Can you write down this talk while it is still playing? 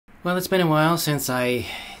Well, it's been a while since I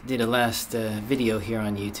did a last video here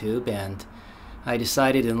on YouTube, and I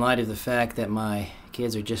decided, in light of the fact that my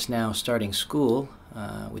kids are just now starting school,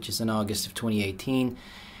 which is in August of 2018,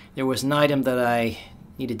 there was an item that I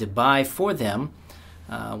needed to buy for them.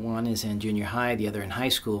 One is in junior high, the other in high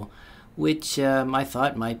school, which I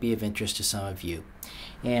thought might be of interest to some of you.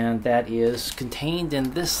 And that is contained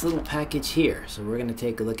in this little package here. So we're going to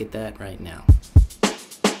take a look at that right now.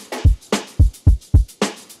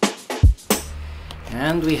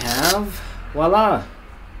 And we have, voila!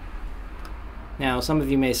 Now, some of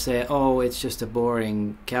you may say, oh, it's just a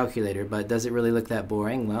boring calculator, but does it really look that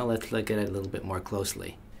boring? Well, let's look at it a little bit more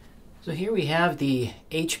closely. So here we have the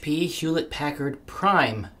HP Hewlett-Packard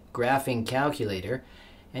Prime graphing calculator.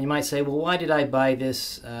 And you might say, well, why did I buy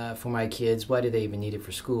this for my kids? Why do they even need it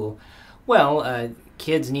for school? Well,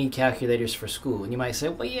 kids need calculators for school. And you might say,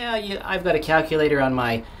 well, yeah, I've got a calculator on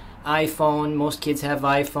my iPhone. Most kids have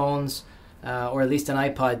iPhones. Or at least an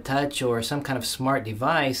iPod Touch or some kind of smart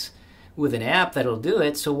device with an app that'll do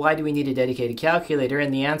it, so why do we need a dedicated calculator?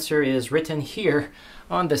 And the answer is written here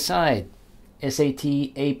on the side. SAT,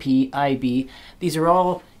 AP, IB, these are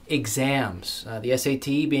all exams. The SAT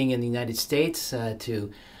being in the United States,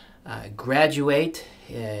 to graduate,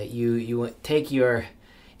 you take your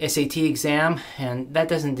SAT exam, and that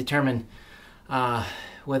doesn't determine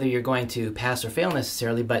whether you're going to pass or fail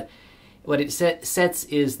necessarily, but what it sets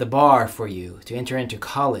is the bar for you to enter into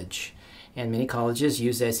college. And many colleges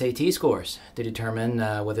use SAT scores to determine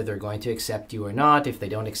whether they're going to accept you or not. If they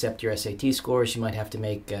don't accept your SAT scores, you might have to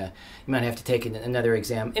take another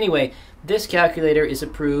exam. Anyway, this calculator is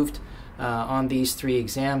approved on these three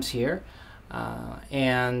exams here.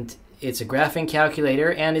 And it's a graphing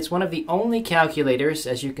calculator, and it's one of the only calculators,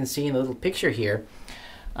 as you can see in the little picture here,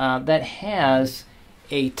 that has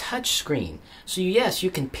a touch screen. So yes,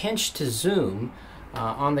 you can pinch to zoom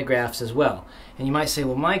on the graphs as well. And you might say,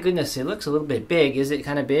 well, my goodness, it looks a little bit big. Is it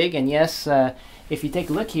kind of big? And yes, if you take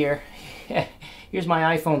a look here, here's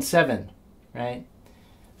my iPhone 7, right?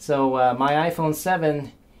 So my iPhone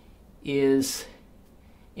 7 is,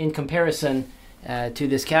 in comparison to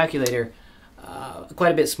this calculator,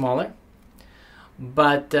 quite a bit smaller.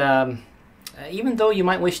 But even though you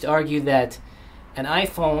might wish to argue that an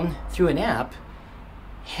iPhone through an app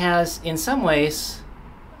has, in some ways,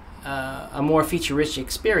 a more feature-rich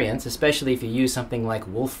experience, especially if you use something like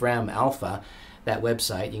FRAM Alpha, that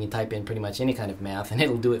website. You can type in pretty much any kind of math and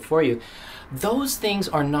it'll do it for you. Those things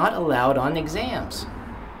are not allowed on exams,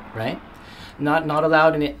 right? Not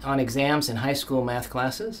allowed on exams in high school math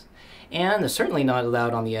classes, and they're certainly not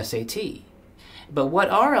allowed on the SAT. But what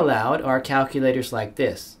are allowed are calculators like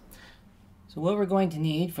this. So what we're going to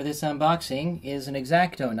need for this unboxing is an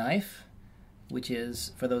X-Acto knife, which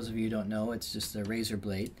is, for those of you who don't know, it's just a razor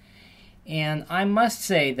blade. And I must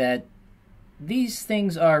say that these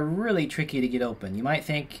things are really tricky to get open. You might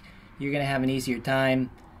think you're going to have an easier time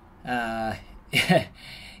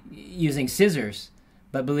using scissors,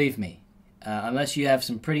 but believe me, unless you have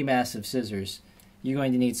some pretty massive scissors, you're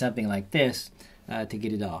going to need something like this to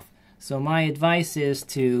get it off. So my advice is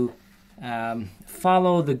to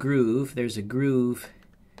follow the groove. There's a groove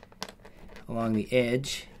along the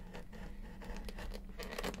edge.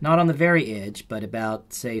 Not on the very edge, but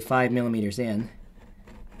about, say, 5 millimeters in.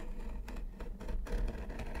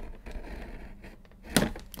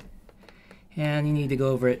 And you need to go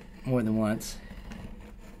over it more than once.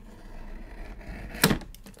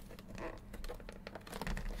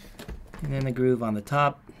 And then the groove on the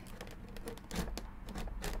top.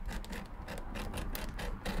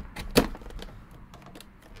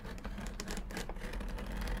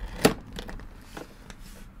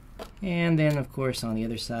 And then, of course, on the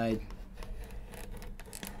other side.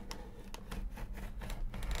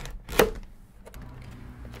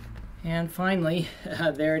 And finally,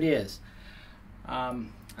 there it is. I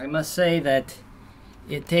must say that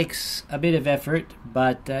it takes a bit of effort,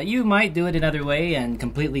 but you might do it another way and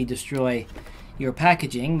completely destroy your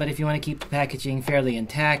packaging. But if you want to keep the packaging fairly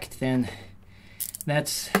intact, then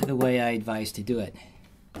that's the way I advise to do it.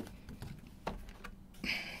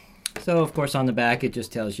 So, of course, on the back it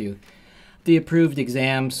just tells you the approved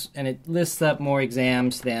exams, and it lists up more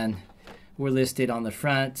exams than were listed on the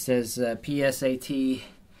front. It says PSAT,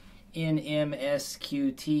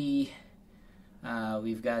 NMSQT,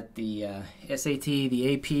 we've got the SAT,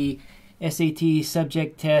 the AP, SAT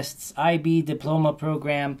subject tests, IB diploma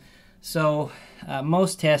program. So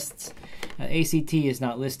most tests, ACT is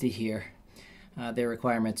not listed here. Their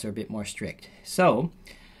requirements are a bit more strict. So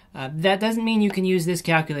that doesn't mean you can use this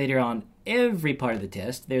calculator on every part of the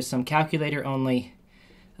test. There's some calculator only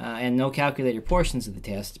and no calculator portions of the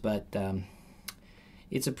test, but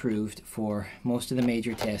it's approved for most of the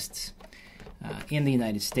major tests in the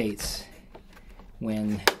United States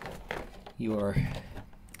when you're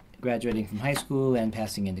graduating from high school and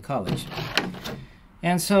passing into college.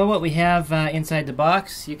 And so what we have inside the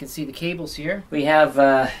box, you can see the cables here. We have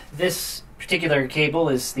this particular cable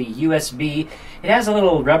is the USB. It has a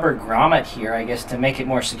little rubber grommet here, I guess, to make it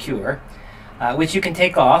more secure, which you can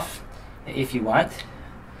take off if you want.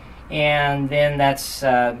 And then that's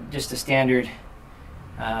just a standard,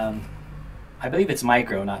 I believe it's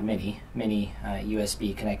micro, not mini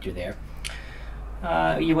USB connector there.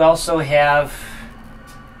 You also have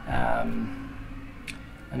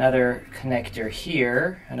another connector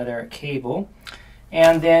here, another cable,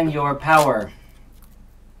 and then your power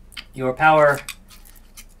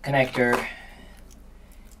connector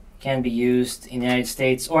can be used in the United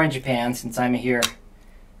States or in Japan. Since I'm here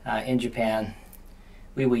in Japan,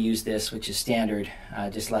 we will use this, which is standard,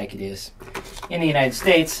 just like it is in the United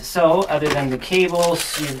States. So other than the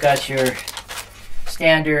cables, you've got your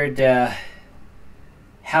standard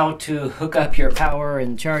how to hook up your power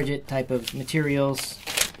and charge it type of materials.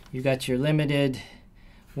 You've got your limited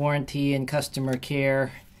warranty and customer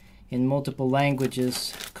care in multiple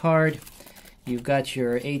languages card. You've got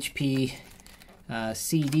your HP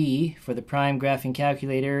CD for the Prime graphing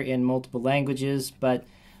calculator in multiple languages, but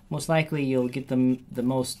most likely you'll get them the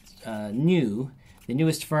newest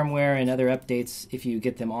firmware and other updates if you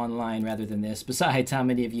get them online rather than this. Besides, how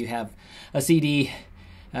many of you have a CD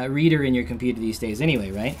reader in your computer these days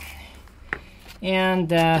anyway, right?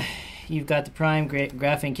 And you've got the Prime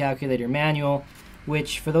graphing calculator manual,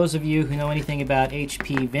 which for those of you who know anything about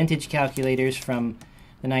HP vintage calculators from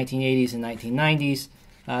the 1980s and 1990s,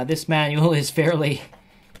 this manual is fairly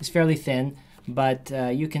thin, but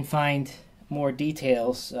you can find more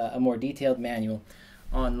details, a more detailed manual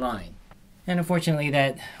online. And unfortunately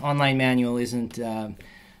that online manual isn't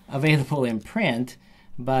available in print,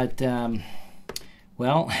 but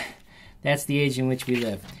well, that's the age in which we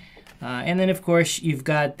live. And then of course you've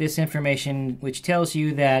got this information which tells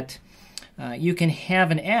you that you can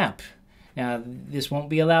have an app. Now this won't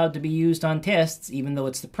be allowed to be used on tests even though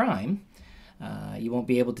it's the Prime. You won't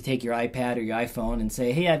be able to take your iPad or your iPhone and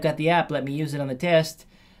say, hey, I've got the app, let me use it on the test.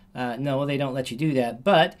 No, they don't let you do that.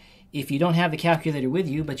 But if you don't have the calculator with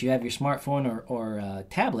you, but you have your smartphone or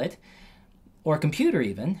tablet, or computer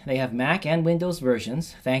even, they have Mac and Windows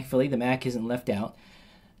versions. Thankfully, the Mac isn't left out.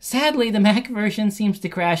 Sadly, the Mac version seems to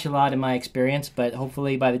crash a lot in my experience, but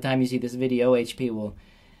hopefully by the time you see this video, HP will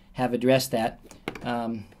have addressed that.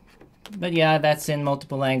 But yeah, that's in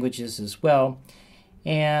multiple languages as well.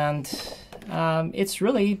 And it's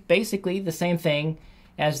really basically the same thing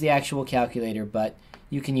as the actual calculator, but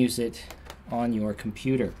you can use it on your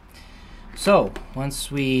computer. So once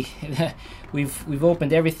we've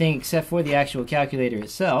opened everything except for the actual calculator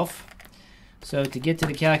itself. So to get to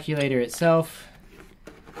the calculator itself,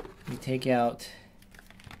 you take out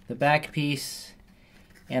the back piece,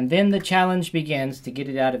 and then the challenge begins to get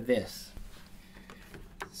it out of this.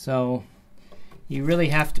 So you really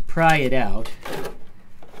have to pry it out,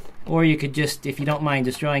 or you could just, if you don't mind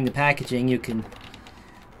destroying the packaging, you can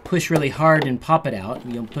push really hard and pop it out.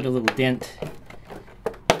 You'll put a little dent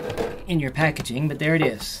in your packaging, but there it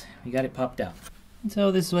is. We got it popped out. And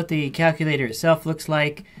so this is what the calculator itself looks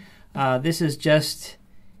like. This is just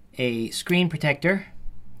a screen protector,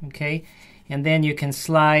 okay? And then you can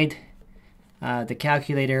slide the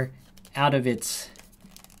calculator out of its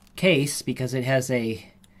case because it has a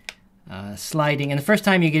sliding, and the first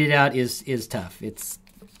time you get it out is tough.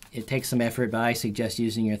 It takes some effort, but I suggest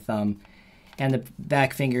using your thumb and the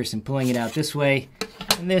back fingers and pulling it out this way.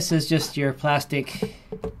 And this is just your plastic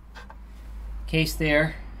case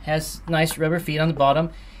there. Has nice rubber feet on the bottom,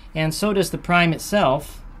 and so does the Prime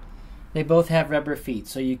itself. They both have rubber feet,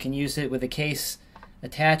 so you can use it with a case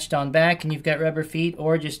attached on back and you've got rubber feet,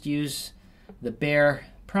 or just use the bare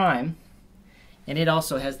Prime and it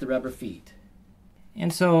also has the rubber feet.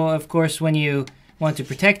 And so of course when you want to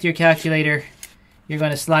protect your calculator, you're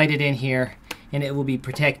going to slide it in here and it will be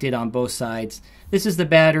protected on both sides. This is the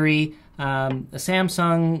battery, a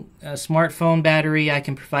Samsung smartphone battery. I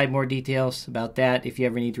can provide more details about that if you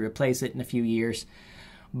ever need to replace it in a few years.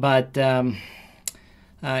 But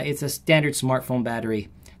it's a standard smartphone battery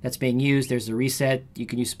that's being used. There's a reset. You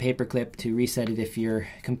can use a paper clip to reset it if your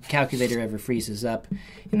calculator ever freezes up.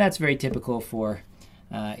 And that's very typical for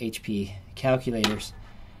HP calculators.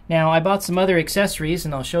 Now I bought some other accessories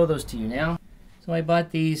and I'll show those to you now. So I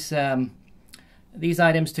bought these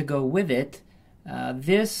items to go with it.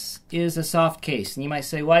 This is a soft case, and you might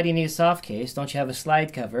say, why do you need a soft case? Don't you have a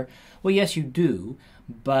slide cover? Well, yes you do,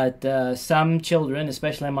 but some children,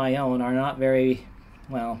 especially my own, are not very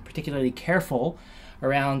well, particularly careful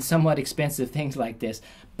around somewhat expensive things like this.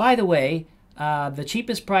 By the way, the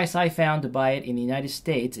cheapest price I found to buy it in the United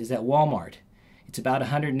States is at Walmart. It's about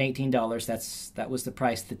 $118. That was the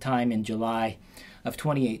price at the time in July of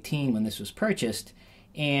 2018 when this was purchased.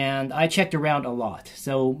 And I checked around a lot.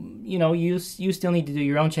 So, you know, you still need to do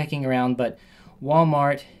your own checking around, but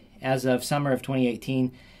Walmart, as of summer of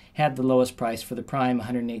 2018, had the lowest price for the Prime,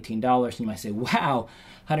 $118. You might say, wow,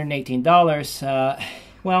 $118.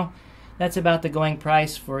 Well, that's about the going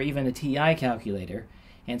price for even a TI calculator.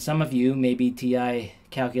 And some of you may be TI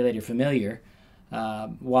calculator familiar.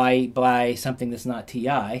 Why buy something that's not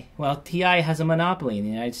TI? Well, TI has a monopoly in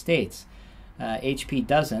the United States. HP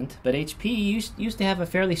doesn't, but HP used to have a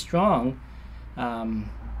fairly strong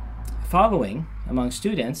following among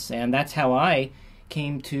students, and that's how I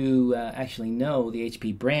came to actually know the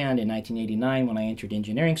HP brand in 1989 when I entered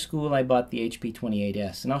engineering school. I bought the HP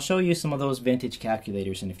 28S, and I'll show you some of those vintage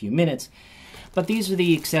calculators in a few minutes. But these are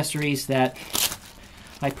the accessories that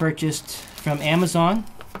I purchased from Amazon.com.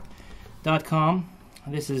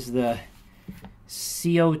 This is the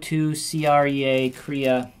CO2 CREA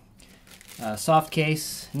Korea soft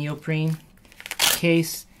case, neoprene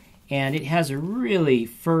case, and it has a really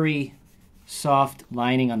furry, soft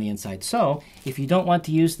lining on the inside. So if you don't want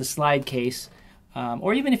to use the slide case,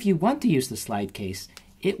 or even if you want to use the slide case,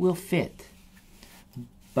 it will fit.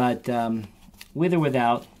 But with or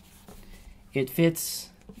without, it fits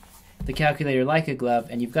the calculator like a glove,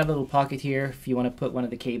 and you've got a little pocket here if you want to put one of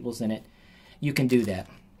the cables in it. You can do that.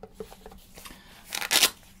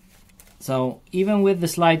 So even with the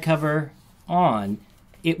slide cover on,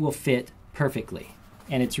 it will fit perfectly,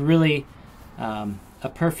 and it's really a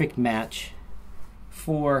perfect match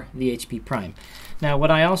for the HP Prime. Now, what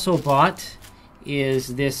I also bought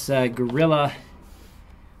is this Guerrilla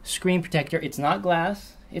screen protector. It's not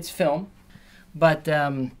glass, it's film, but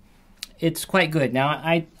it's quite good. Now,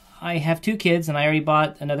 I have two kids, and I already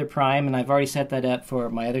bought another Prime, and I've already set that up for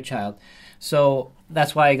my other child. So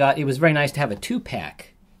that's why it was very nice to have a 2-pack.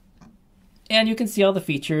 And you can see all the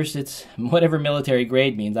features. It's whatever military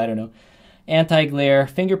grade means, I don't know. Anti-glare,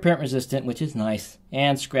 fingerprint resistant, which is nice,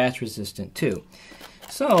 and scratch resistant too.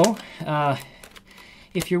 So,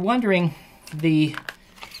 if you're wondering, the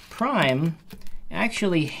Prime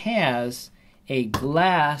actually has a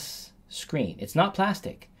glass screen. It's not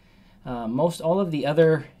plastic. All of the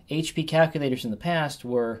other HP calculators in the past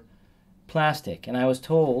were plastic, and I was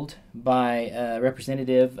told by a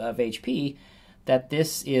representative of HP that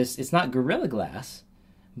it's not Gorilla Glass,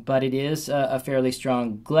 but it is a fairly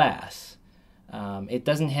strong glass. It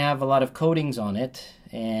doesn't have a lot of coatings on it,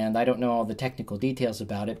 and I don't know all the technical details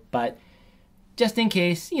about it, but just in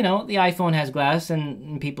case, you know, the iPhone has glass,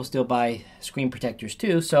 and people still buy screen protectors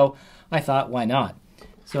too, so I thought, why not?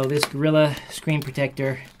 So this Guerrilla screen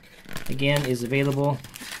protector, again, is available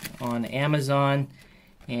on Amazon,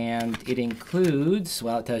 and it includes,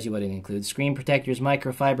 well, it tells you what it includes: screen protectors,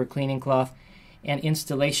 microfiber cleaning cloth, and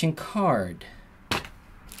installation card.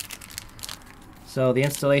 So the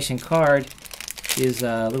installation card is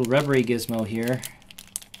a little rubbery gizmo here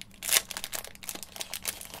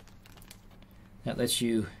that lets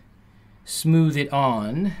you smooth it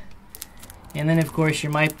on. And then, of course,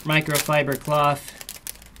 your microfiber cloth,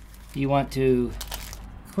 you want to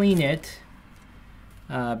clean it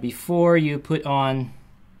before you put on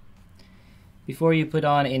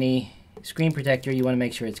any screen protector. You want to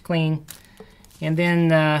make sure it's clean. And then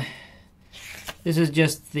this is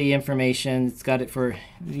just the information. It's got it for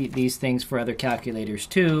these things for other calculators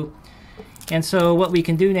too. And so what we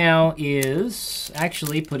can do now is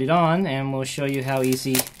actually put it on, and we'll show you how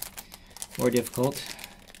easy or difficult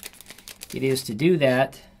it is to do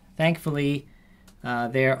that. Thankfully,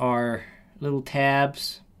 there are little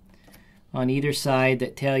tabs on either side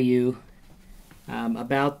that tell you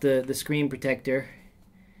about the screen protector,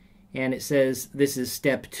 and it says this is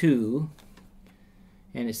step 2.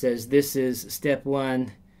 And it says, this is step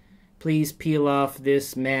 1. Please peel off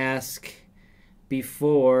this mask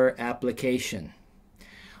before application.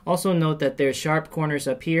 Also note that there's sharp corners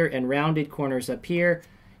up here and rounded corners up here.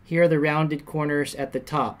 Here are the rounded corners at the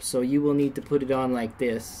top, so you will need to put it on like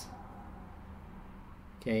this.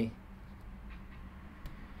 Okay.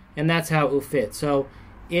 And that's how it will fit. So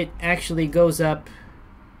it actually goes up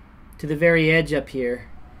to the very edge up here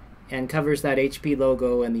and covers that HP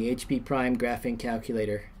logo and the HP Prime graphing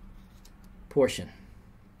calculator portion.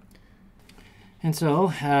 And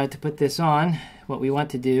so, to put this on, what we want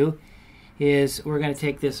to do is we're going to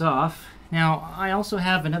take this off. Now, I also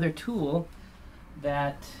have another tool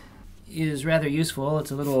that is rather useful.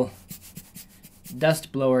 It's a little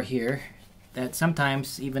dust blower here that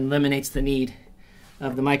sometimes even eliminates the need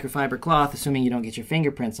of the microfiber cloth, assuming you don't get your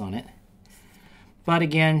fingerprints on it. But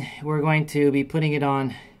again, we're going to be putting it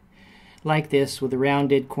on like this with the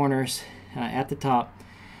rounded corners at the top.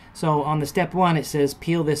 So on the step 1 it says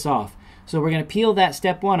peel this off. So we're going to peel that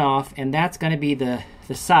step 1 off, and that's going to be the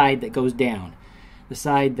side that goes down, the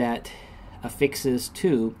side that affixes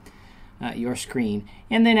to your screen.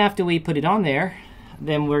 And then after we put it on there,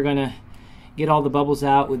 then we're going to get all the bubbles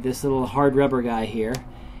out with this little hard rubber guy here.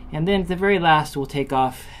 And then at the very last we'll take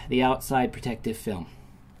off the outside protective film.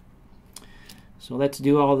 So let's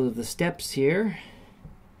do all of the steps here.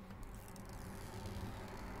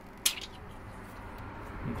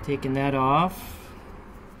 We've taken that off.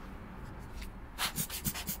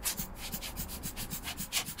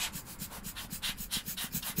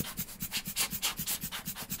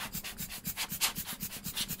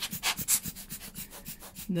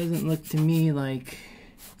 Doesn't look to me like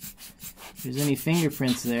there's any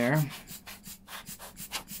fingerprints there.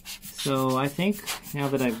 So I think now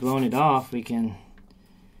that I've blown it off, we can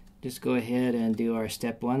just go ahead and do our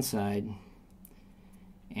step 1 side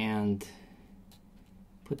and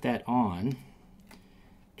put that on.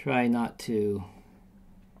 Try not to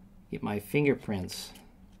get my fingerprints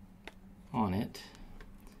on it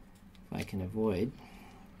if I can avoid.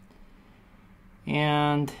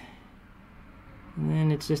 And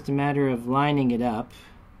then it's just a matter of lining it up.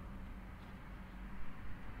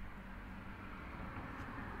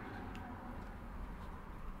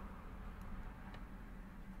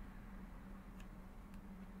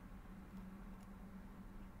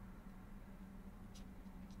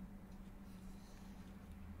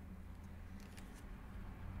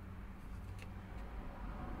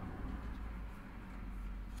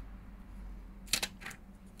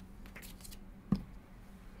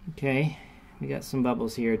 Okay, we got some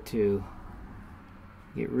bubbles here to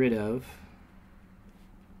get rid of.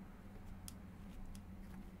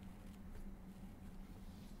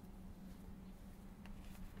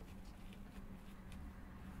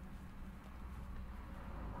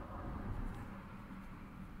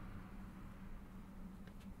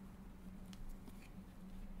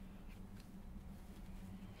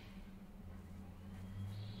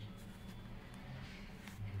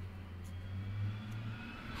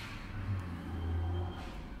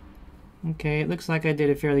 Okay, it looks like I did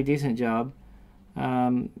a fairly decent job.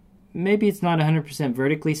 Maybe it's not 100%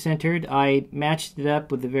 vertically centered. I matched it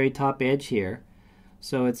up with the very top edge here,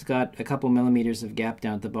 so it's got a couple millimeters of gap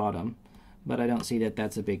down at the bottom, but I don't see that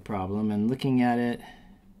that's a big problem. And looking at it,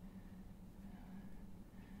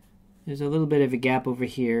 there's a little bit of a gap over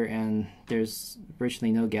here, and there's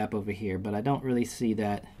virtually no gap over here, but I don't really see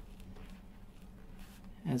that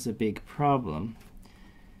as a big problem.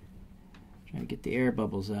 Try to get the air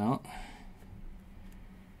bubbles out.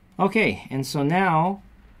 Okay, and so now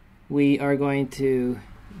we are going to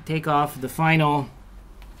take off the final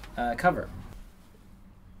cover.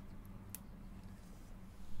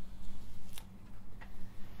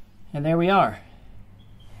 And there we are.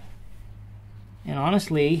 And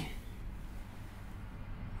honestly,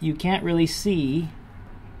 you can't really see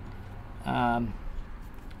that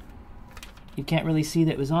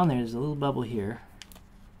it was on there. There's a little bubble here.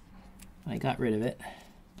 I got rid of it.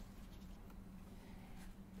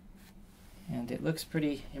 And it looks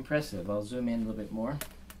pretty impressive. I'll zoom in a little bit more.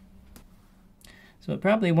 So it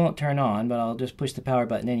probably won't turn on, but I'll just push the power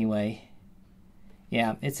button anyway.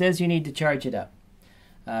 Yeah, it says you need to charge it up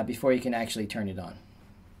before you can actually turn it on.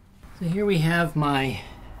 So here we have my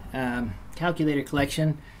calculator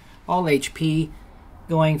collection, all HP,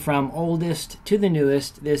 going from oldest to the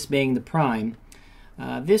newest, this being the Prime.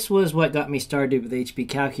 This was what got me started with HP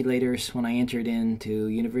calculators when I entered into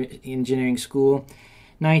engineering school.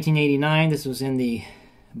 1989, this was in the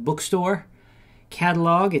bookstore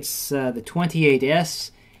catalog. It's the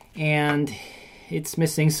 28S, and it's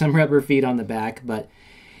missing some rubber feet on the back, but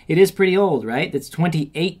it is pretty old, right? It's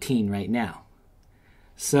 2018 right now.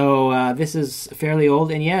 So this is fairly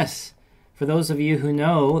old, and yes, for those of you who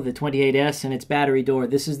know the 28S and its battery door,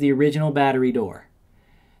 this is the original battery door.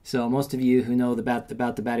 So most of you who know about the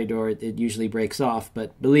battery door, it usually breaks off,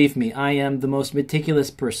 but believe me, I am the most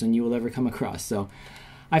meticulous person you will ever come across. So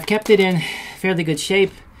I've kept it in fairly good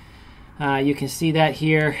shape. You can see that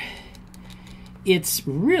here. It's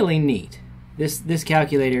really neat. This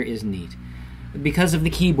calculator is neat because of the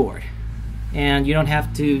keyboard, and you don't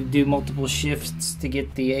have to do multiple shifts to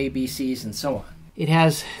get the A, B, C's, and so on. It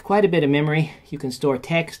has quite a bit of memory. You can store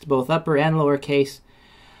text, both upper and lowercase.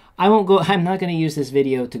 I'm not going to use this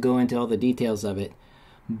video to go into all the details of it,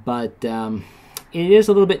 but it is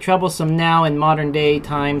a little bit troublesome now in modern day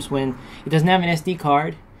times when it doesn't have an SD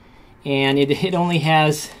card, and it only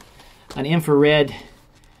has an infrared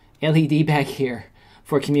LED back here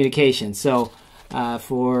for communication. So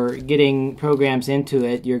for getting programs into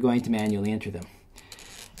it, you're going to manually enter them.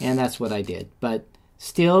 And that's what I did. But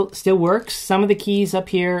still works. Some of the keys up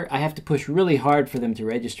here, I have to push really hard for them to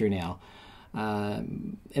register now.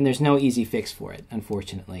 And there's no easy fix for it,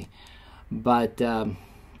 unfortunately. But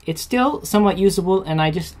it's still somewhat usable, and I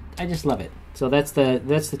just love it. So that's the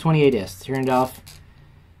 28S. Turn it off.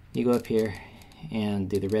 You go up here and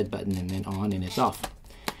do the red button, and then on, and it's off.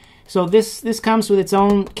 So this comes with its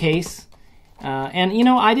own case. And you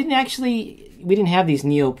know, we didn't have these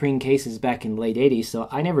neoprene cases back in the late 80s, so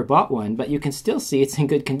I never bought one, but you can still see it's in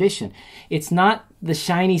good condition. It's not the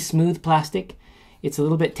shiny, smooth plastic. It's a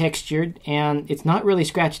little bit textured, and it's not really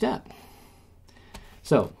scratched up.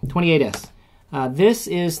 So, 28S. This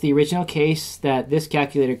is the original case that this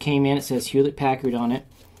calculator came in. It says Hewlett-Packard on it.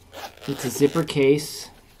 It's a zipper case.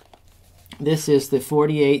 This is the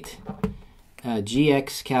 48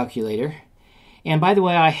 GX calculator. And by the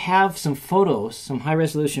way, I have some photos, some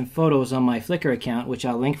high-resolution photos on my Flickr account, which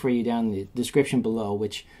I'll link for you down in the description below,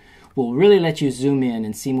 which will really let you zoom in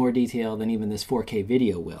and see more detail than even this 4K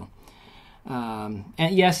video will.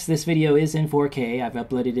 And yes, this video is in 4K. I've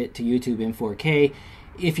uploaded it to YouTube in 4K.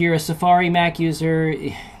 If you're a Safari Mac user,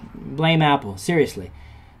 blame Apple, seriously.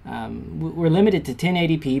 We're limited to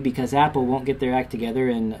 1080p because Apple won't get their act together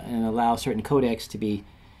and allow certain codecs to be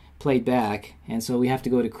played back, and so we have to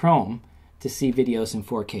go to Chrome to see videos in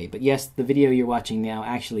 4K. But yes, the video you're watching now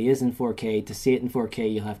actually is in 4K. To see it in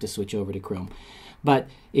 4K, you'll have to switch over to Chrome. But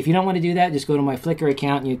if you don't want to do that, just go to my Flickr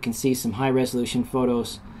account and you can see some high-resolution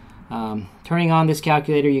photos. Turning on this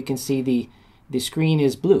calculator, you can see the screen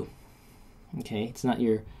is blue. Okay, it's not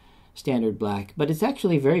your standard black, but it's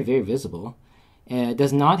actually very, very visible. It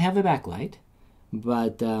does not have a backlight,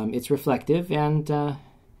 but it's reflective, and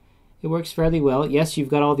it works fairly well. Yes, you've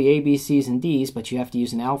got all the A, B, C's, and D's, but you have to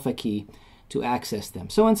use an alpha key to access them.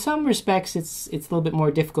 So in some respects, it's a little bit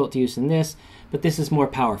more difficult to use than this, but this is more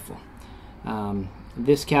powerful.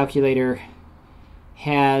 This calculator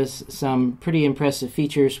has some pretty impressive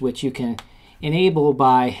features which you can enable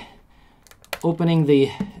by opening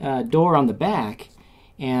the door on the back,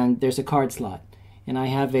 and there's a card slot. And I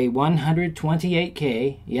have a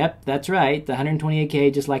 128K, yep, that's right, the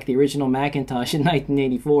 128K, just like the original Macintosh in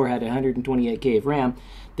 1984 had 128K of RAM.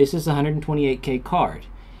 This is a 128K card.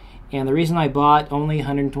 And the reason I bought only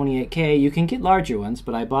 128K, you can get larger ones,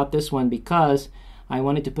 but I bought this one because I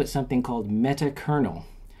wanted to put something called Kernel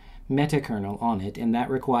on it, and that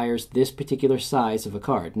requires this particular size of a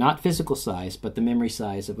card. Not physical size, but the memory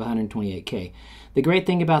size of 128K. The great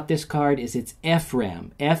thing about this card is it's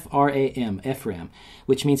FRAM, F-R-A-M, FRAM,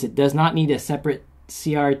 which means it does not need a separate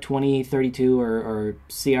CR2032 or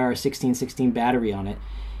CR1616 battery on it.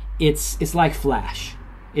 It's like Flash.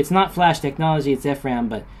 It's not Flash technology, it's FRAM,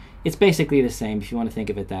 but it's basically the same if you want to think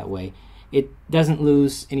of it that way. It doesn't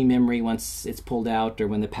lose any memory once it's pulled out or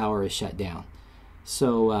when the power is shut down.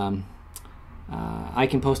 So I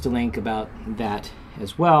can post a link about that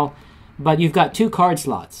as well. But you've got two card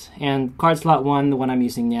slots, and card slot 1, the one I'm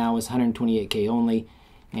using now, is 128K only,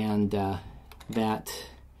 and that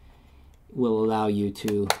will allow you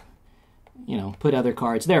to, you know, put other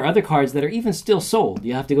cards. There are other cards that are even still sold.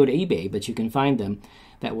 You have to go to eBay, but you can find them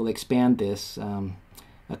that will expand this.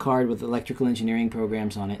 A card with electrical engineering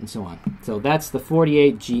programs on it and so on. So that's the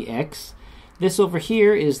 48GX. This over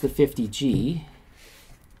here is the 50G.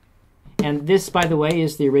 And this, by the way,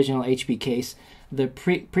 is the original HP case. The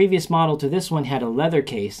previous model to this one had a leather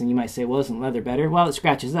case, and you might say, well, isn't leather better? Well, it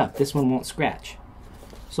scratches up. This one won't scratch.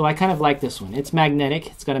 So I kind of like this one. It's magnetic.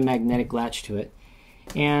 It's got a magnetic latch to it.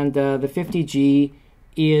 And the 50G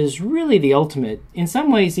is really the ultimate, in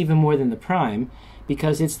some ways even more than the Prime,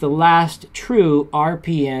 because it's the last true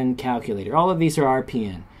RPN calculator. All of these are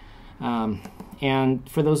RPN. And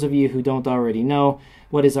for those of you who don't already know,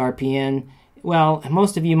 what is RPN? Well,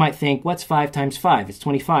 most of you might think, what's 5 times 5? It's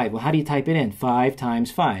 25. Well, how do you type it in? 5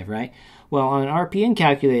 times 5, right? Well, on an RPN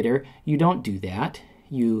calculator, you don't do that.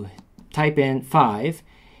 You type in 5,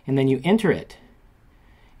 and then you enter it.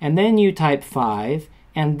 And then you type 5,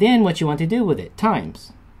 and then what you want to do with it,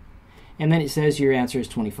 times. And then it says your answer is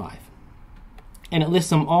 25. And it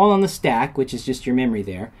lists them all on the stack, which is just your memory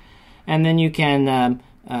there. And then you can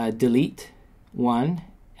delete one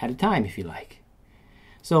at a time if you like.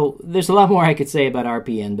 So there's a lot more I could say about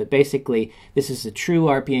RPN, but basically this is a true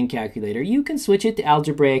RPN calculator. You can switch it to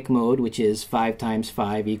algebraic mode, which is 5 times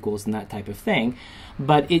 5 equals and that type of thing.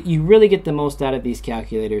 But you really get the most out of these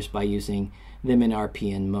calculators by using them in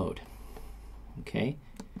RPN mode. Okay,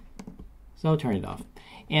 so turn it off.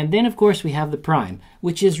 And then, of course, we have the Prime,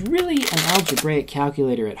 which is really an algebraic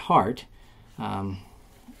calculator at heart.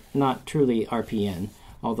 not truly RPN,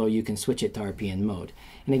 although you can switch it to RPN mode.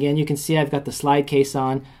 And again, you can see I've got the slide case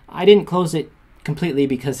on. I didn't close it completely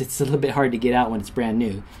because it's a little bit hard to get out when it's brand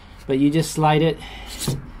new. But you just slide it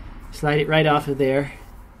right off of there,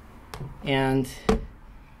 and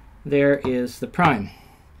there is the prime.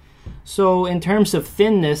 So in terms of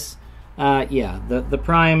thinness, yeah, the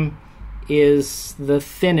prime is the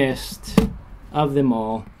thinnest of them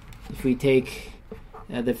all. If we take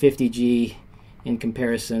the 50G in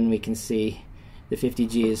comparison, we can see the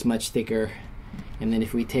 50G is much thicker. And then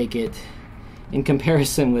if we take it in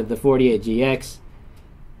comparison with the 48GX,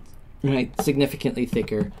 right, significantly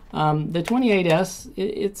thicker. The 28S,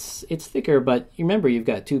 it's thicker, but you remember you've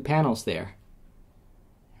got two panels there,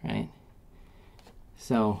 right?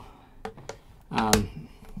 So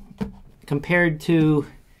compared to,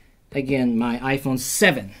 again, my iPhone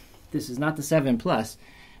 7, this is not the 7 Plus,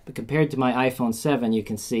 but compared to my iPhone 7, you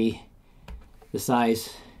can see the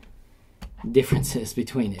size differences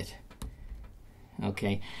between it.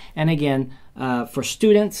 Okay, and again, for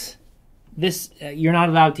students, this you're not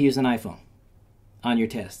allowed to use an iPhone on your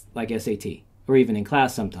test, like SAT, or even in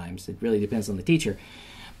class sometimes. It really depends on the teacher.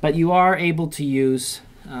 But you are able to use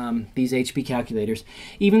these HP calculators.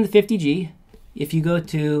 Even the 50G, if you go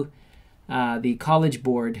to the College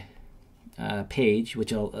Board page,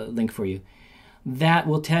 which I'll link for you, that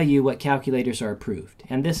will tell you what calculators are approved.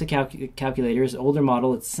 And this calculator is an older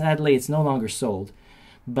model. Sadly, it's no longer sold,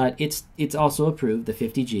 but it's also approved, the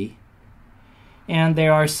 50G. And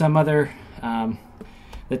there are some other, like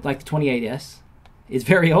the 28S, is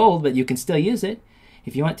very old, but you can still use it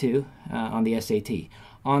if you want to on the SAT,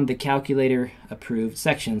 on the calculator approved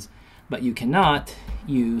sections, but you cannot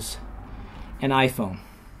use an iPhone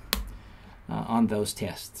on those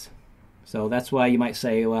tests. So that's why you might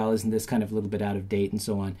say, well, isn't this kind of a little bit out of date and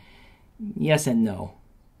so on? Yes and no.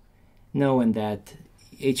 No, in that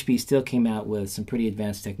HP still came out with some pretty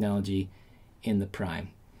advanced technology in the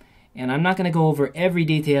Prime. And I'm not going to go over every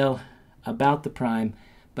detail about the Prime,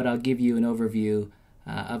 but I'll give you an overview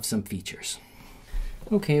of some features.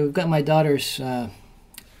 Okay, we've got my daughter's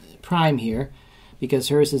Prime here because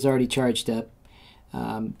hers is already charged up.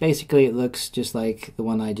 Basically, it looks just like the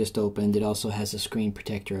one I just opened. It also has a screen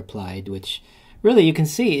protector applied, which really you can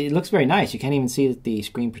see, it looks very nice. You can't even see that the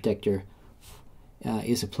screen protector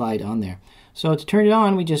is applied on there. So to turn it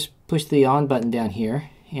on, we just push the on button down here,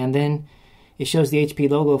 and then it shows the HP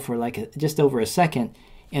logo for like just over a second,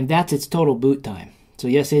 and that's its total boot time. So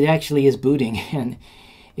yes, it actually is booting, and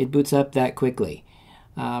it boots up that quickly.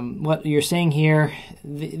 What you're saying here,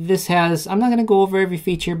 this has, I'm not going to go over every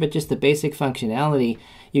feature, but just the basic functionality.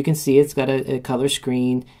 You can see it's got a color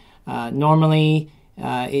screen. Normally,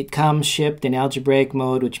 it comes shipped in algebraic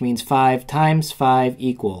mode, which means 5 times 5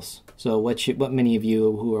 equals. So what many of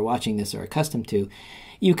you who are watching this are accustomed to.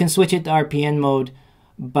 You can switch it to RPN mode,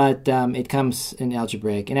 but it comes in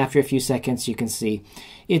algebraic, and after a few seconds you can see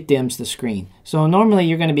it dims the screen. So normally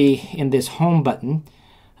you're going to be in this home button.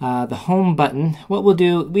 The home button, what we'll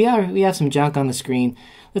do, we have some junk on the screen.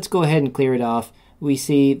 Let's go ahead and clear it off. We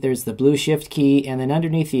see there's the blue shift key, and then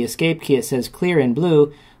underneath the escape key it says clear in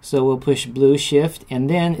blue, so we'll push blue shift and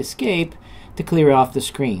then escape to clear off the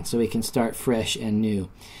screen so we can start fresh and new.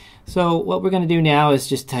 So what we're going to do now is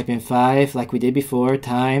just type in 5 like we did before,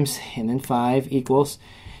 times, and then 5 equals,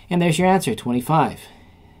 and there's your answer, 25.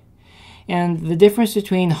 And the difference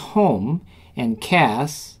between home and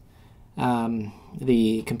CAS,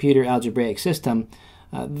 the computer algebraic system,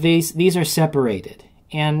 these are separated.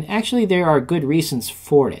 And actually there are good reasons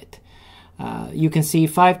for it. You can see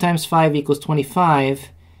 5 times 5 equals 25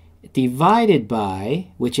 divided by,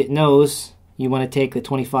 which it knows you want to take the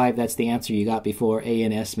 25, that's the answer you got before, A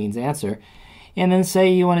and S means answer, and then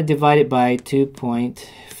say you want to divide it by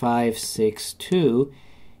 2.562,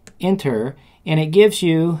 enter, and it gives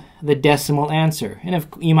you the decimal answer. And if,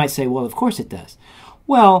 you might say, well, of course it does.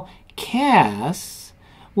 Well, CAS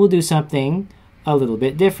will do something a little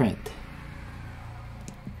bit different.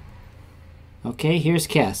 Okay, here's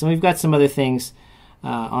CAS. And we've got some other things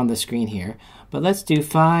on the screen here. But let's do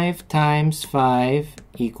 5 times 5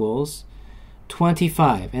 equals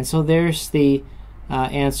 25. And so there's the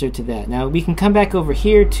answer to that. Now we can come back over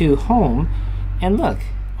here to home, and look,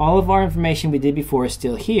 all of our information we did before is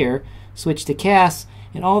still here. Switch to CAS,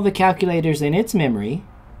 and all the calculators in its memory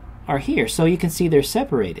are here. So you can see they're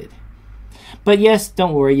separated. But yes,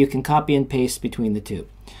 don't worry, you can copy and paste between the two.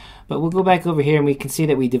 But we'll go back over here and we can see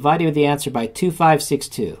that we divided the answer by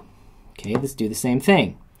 2.562. Okay, let's do the same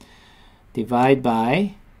thing. Divide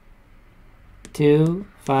by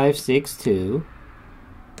 2.562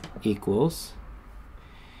 equals,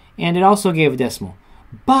 and it also gave a decimal.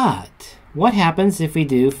 But What happens if we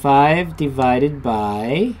do 5 divided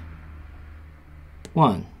by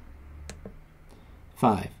 1?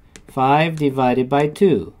 5. 5 divided by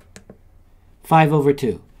 2. 5 over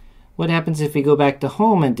 2. What happens if we go back to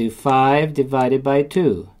home and do 5 divided by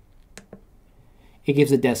 2? It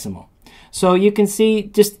gives a decimal. So you can see,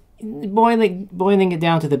 just boiling it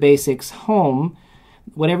down to the basics, home,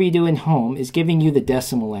 whatever you do in home, is giving you the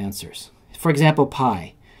decimal answers. For example,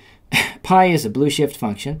 pi. Pi is a blue shift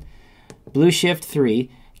function. Blue shift 3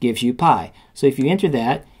 gives you pi. So if you enter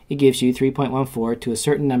that, it gives you 3.14 to a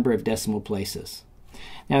certain number of decimal places.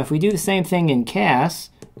 Now if we do the same thing in CAS,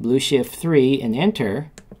 blue shift 3 and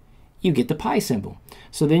enter, you get the pi symbol.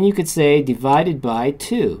 So then you could say divided by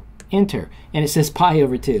 2, enter, and it says pi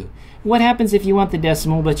over 2. What happens if you want the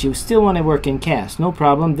decimal but you still want to work in CAS? No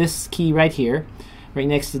problem. This key right here, right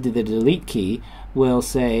next to the delete key, will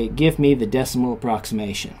say give me the decimal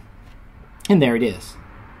approximation. And there it is.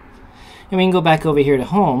 And we can go back over here to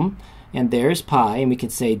home, and there's pi, and we can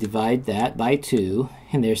say divide that by 2,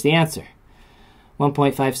 and there's the answer.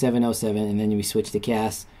 1.5707, and then we switch to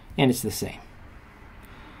CAS, and it's the same.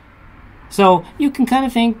 So you can kind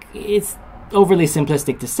of think it's overly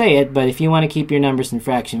simplistic to say it, but if you want to keep your numbers in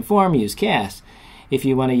fraction form, use CAS. If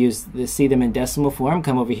you want to see them in decimal form,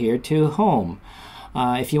 come over here to home.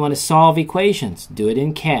 If you want to solve equations, do it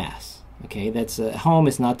in CAS. Okay, that's home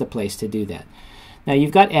is not the place to do that. Now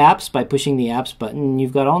you've got apps by pushing the apps button.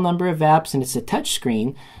 You've got all number of apps, and it's a touch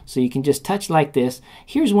screen, so you can just touch like this.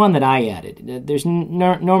 Here's one that I added. There's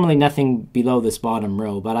normally nothing below this bottom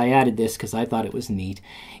row, but I added this because I thought it was neat.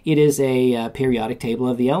 It is a periodic table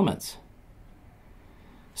of the elements.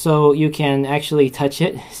 So you can actually touch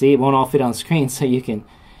it. See, it won't all fit on screen, so you can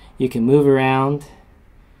move around,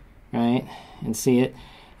 right, and see it,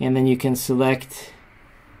 and then you can select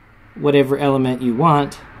whatever element you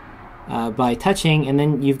want by touching, and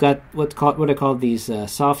then you've got what are called these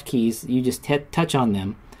soft keys. You just touch on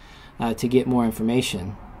them to get more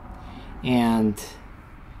information, and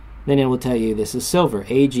then it will tell you this is silver.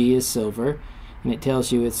 Ag is silver, and it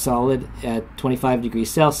tells you it's solid at 25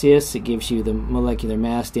 degrees Celsius. It gives you the molecular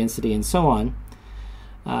mass, density, and so on.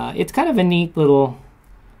 It's kind of a neat little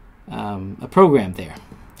a program there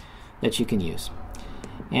that you can use.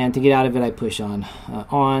 And to get out of it, I push on,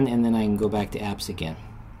 and then I can go back to apps again.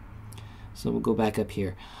 So we'll go back up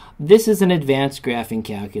here. This is an advanced graphing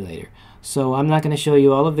calculator. So I'm not going to show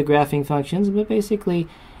you all of the graphing functions, but basically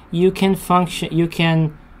you can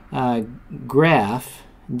graph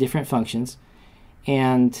different functions,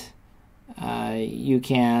 and you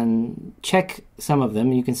can check some of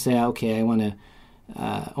them. You can say, okay, I want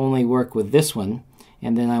to only work with this one,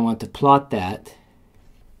 and then I want to plot that.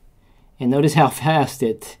 And notice how fast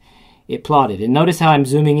it plotted. And notice how I'm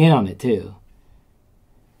zooming in on it too.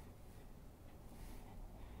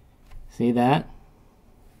 See that?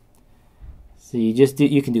 So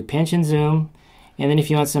you can do pinch and zoom, and then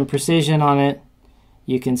if you want some precision on it,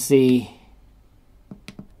 you can see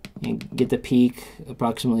and get the peak.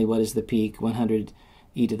 Approximately, what is the peak? 100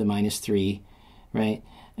 e to the minus 3, right?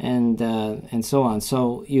 And so on.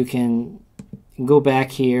 So you can go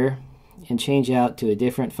back here and change out to a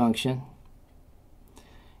different function,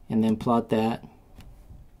 and then plot that.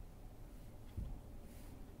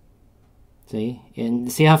 See?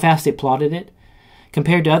 And see how fast it plotted it?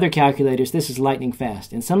 Compared to other calculators, this is lightning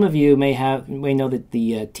fast. And some of you may know that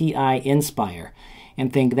the TI Inspire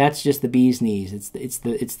and think that's just the bee's knees. It's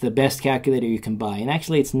the best calculator you can buy. And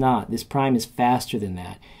actually it's not. This Prime is faster than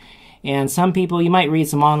that. And some people, you might read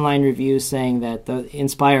some online reviews saying that the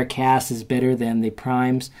Inspire CAS is better than the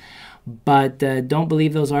Primes, but don't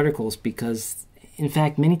believe those articles, because in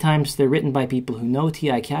fact many times they're written by people who know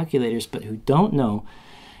TI calculators but who don't know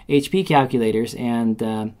HP calculators,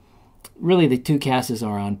 and really the two CASs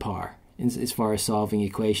are on par as far as solving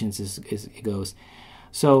equations as it goes.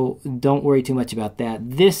 So don't worry too much about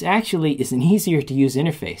that. This actually is an easier to use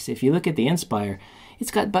interface. If you look at the Inspire,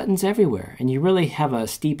 it's got buttons everywhere, and you really have a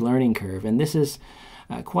steep learning curve, and this is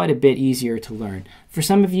quite a bit easier to learn. For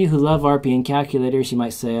some of you who love RPN calculators, you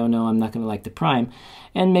might say, oh no, I'm not going to like the Prime,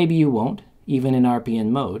 and maybe you won't, even in RPN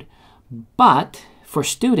mode. But for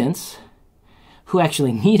students who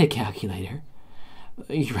actually need a calculator,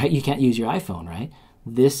 right? You can't use your iPhone, right?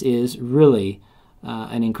 This is really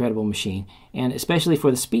an incredible machine, and especially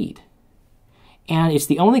for the speed. And it's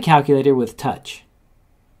the only calculator with touch,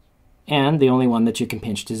 and the only one that you can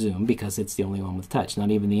pinch to zoom, because it's the only one with touch.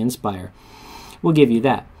 Not even the Inspire will give you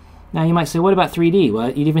that. Now you might say, what about 3D? Well,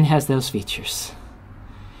 it even has those features.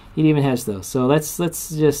 It even has those. So let's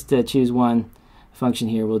just choose one function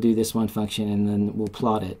here. We'll do this one function, and then we'll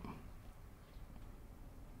plot it.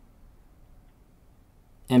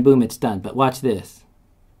 and boom, it's done. But watch this.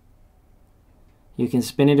 You can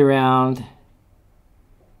spin it around.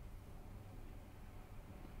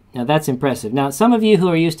 Now that's impressive. Now some of you who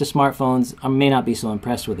are used to smartphones may not be so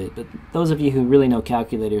impressed with it, but those of you who really know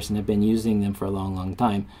calculators and have been using them for a long, long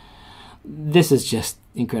time, this is just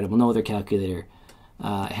incredible. No other calculator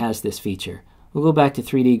has this feature. We'll go back to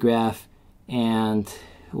 3D graph and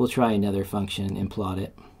we'll try another function and plot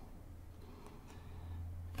it.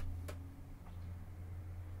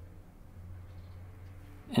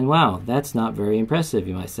 And wow, that's not very impressive,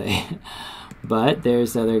 you might say. But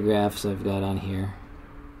there's other graphs I've got on here.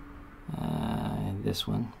 This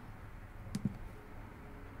one.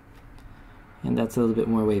 And that's a little bit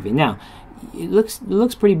more wavy. Now, it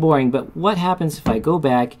looks pretty boring, but what happens if I go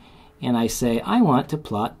back and I say, I want to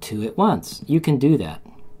plot two at once? You can do that.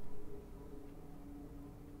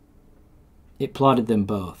 It plotted them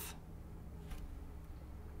both.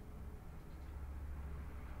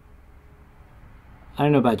 I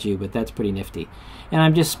don't know about you, but that's pretty nifty. And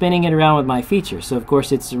I'm just spinning it around with my feature. So of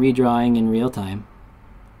course it's redrawing in real time.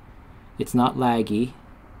 It's not laggy.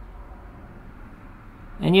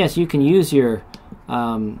 And yes, you can use your,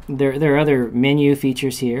 there are other menu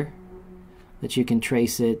features here that you can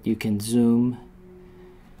trace it, you can zoom,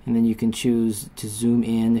 and then you can choose to zoom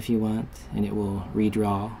in if you want, and it will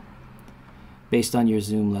redraw based on your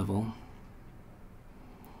zoom level.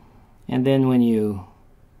 And then when you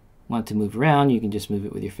want to move around, you can just move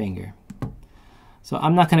it with your finger. So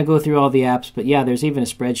I'm not going to go through all the apps, but yeah, there's even a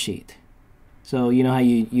spreadsheet. So you know how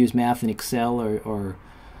you use math in Excel or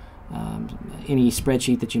any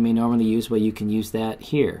spreadsheet that you may normally use? Well, you can use that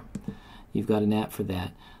here. You've got an app for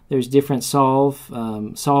that. There's different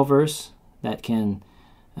solvers that can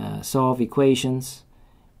solve equations.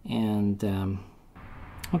 And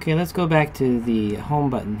okay, let's go back to the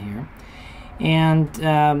home button here.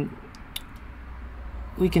 And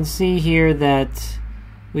we can see here that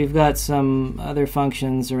we've got some other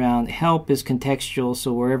functions around. Help is contextual,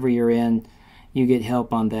 so wherever you're in, you get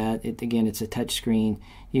help on that. Again, it's a touch screen.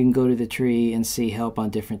 You can go to the tree and see help on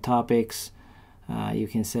different topics. You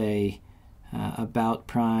can say about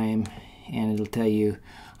Prime, and it'll tell you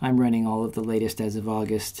I'm running all of the latest as of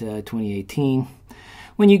August 2018.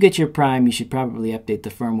 When you get your Prime, you should probably update the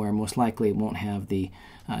firmware. Most likely it won't have the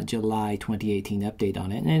July 2018 update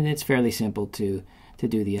on it, and it's fairly simple to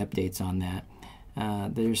do the updates on that.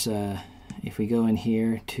 If we go in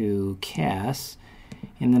here to CAS,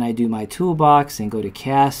 and then I do my toolbox and go to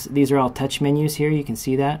CAS. These are all touch menus here. You can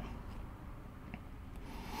see that.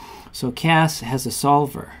 So CAS has a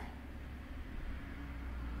solver,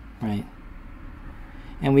 right?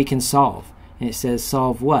 And we can solve. And it says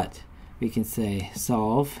solve what? We can say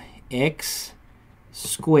solve x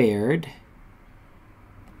squared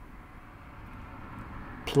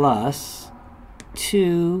plus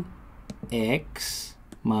 2x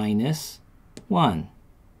minus 1.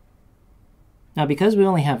 Now, because we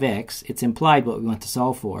only have x, it's implied what we want to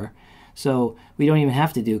solve for, so we don't even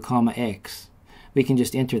have to do comma x. We can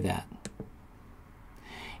just enter that.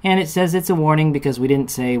 And it says it's a warning because we didn't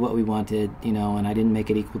say what we wanted, you know, and I didn't make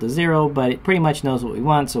it equal to 0, but it pretty much knows what we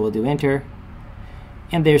want, so we'll do enter.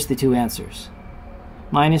 And there's the two answers.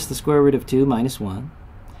 Minus the square root of 2 minus 1,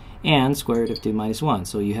 and square root of 2 minus 1.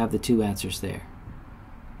 So you have the two answers there,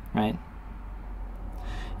 right?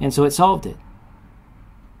 And so it solved it.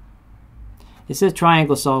 It says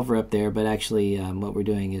triangle solver up there, but actually what we're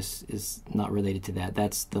doing is not related to that.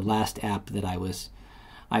 That's the last app that I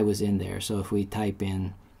was in there. So if we type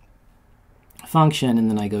in function and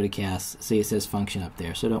then I go to CAS, see it says function up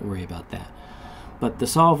there, so don't worry about that. But the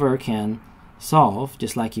solver can solve,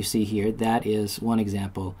 just like you see here. That is one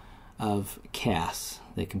example of CAS,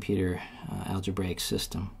 the computer algebraic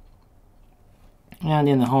system. And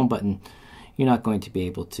in the home button, you're not going to be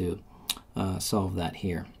able to solve that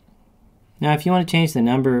here. Now, if you want to change the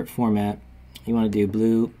number format, you want to do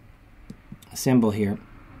blue symbol here,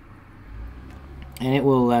 and it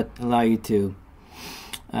will allow you to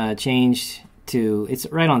change to, it's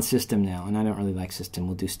right on system now, and I don't really like system.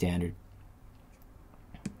 We'll do standard.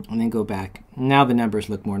 And then go back. Now the numbers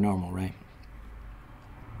look more normal, right?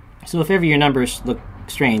 So if ever your numbers look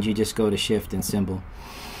strange, you just go to shift and symbol,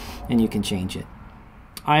 and you can change it.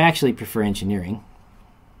 I actually prefer engineering.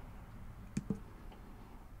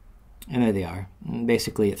 And there they are. And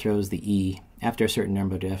basically, it throws the E after a certain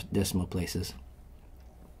number of decimal places.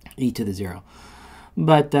 E to the 0.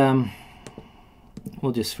 But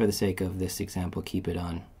we'll just, for the sake of this example, keep it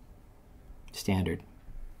on standard.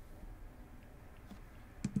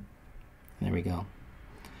 There we go.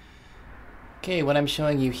 Okay, what I'm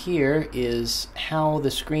showing you here is how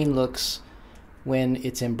the screen looks when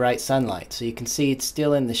it's in bright sunlight. So you can see it's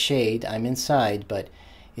still in the shade. I'm inside, but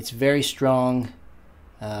it's very strong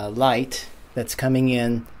light that's coming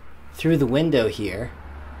in through the window here,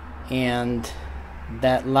 and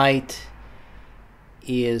that light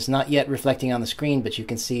is not yet reflecting on the screen, but you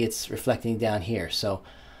can see it's reflecting down here. So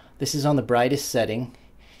this is on the brightest setting,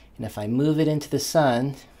 and if I move it into the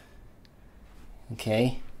sun,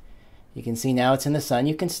 okay, you can see now it's in the sun.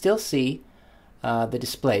 You can still see the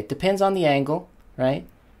display. It depends on the angle, right?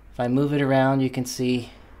 If I move it around, you can see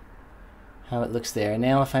how it looks there.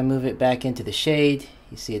 Now if I move it back into the shade,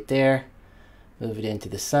 you see it there. Move it into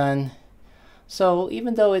the sun. So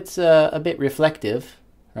even though it's a bit reflective,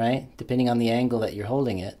 right, depending on the angle that you're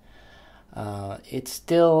holding it, it's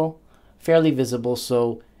still fairly visible,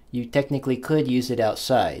 so you technically could use it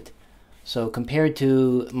outside. So compared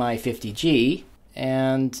to my 50G,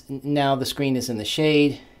 and now the screen is in the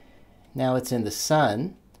shade, now it's in the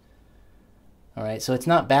sun. All right, so it's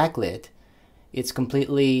not backlit. It's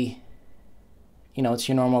completely, you know, it's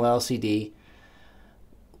your normal LCD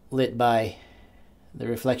lit by the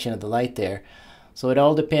reflection of the light there. So it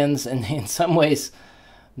all depends, and in some ways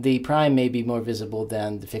the prime may be more visible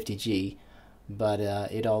than the 50G, but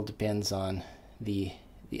it all depends on the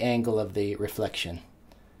angle of the reflection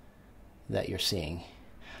that you're seeing.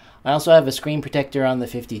 I also have a screen protector on the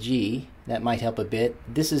 50G. That might help a bit.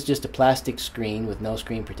 This is just a plastic screen with no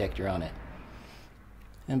screen protector on it.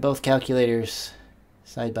 And both calculators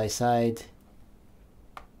side by side.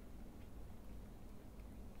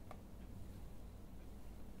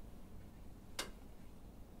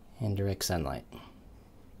 In direct sunlight.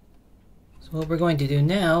 So what we're going to do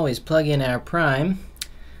now is plug in our prime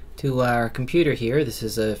to our computer here. This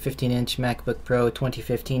is a 15-inch MacBook Pro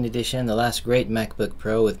 2015 edition, the last great MacBook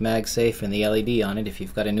Pro with MagSafe and the LED on it. If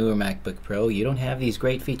you've got a newer MacBook Pro, you don't have these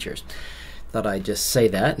great features. Thought I'd just say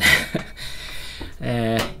that.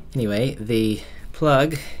 Anyway, the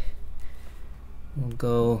plug will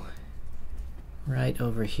go right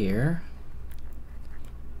over here.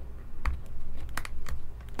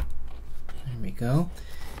 There we go.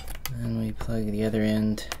 And we plug the other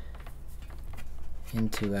end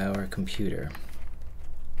into our computer.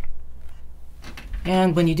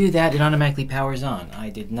 And when you do that, it automatically powers on. I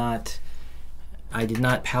did not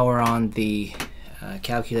power on the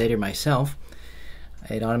calculator myself.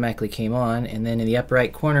 It automatically came on, and then in the upper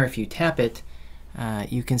right corner, if you tap it,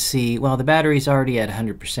 you can see, well, the battery's already at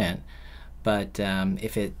 100%, but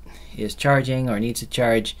if it is charging or needs to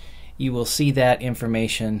charge, you will see that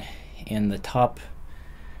information in the top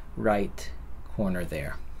right corner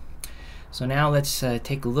there. So now let's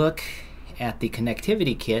take a look at the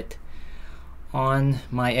connectivity kit on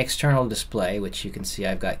my external display, which you can see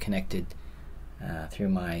I've got connected through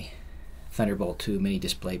my Thunderbolt 2 mini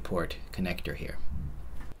display port connector here.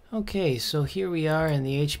 Okay, so here we are in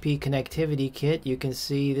the HP connectivity kit. You can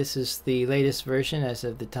see this is the latest version as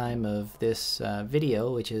of the time of this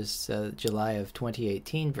video, which is July of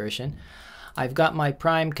 2018 version. I've got my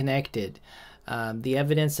prime connected. The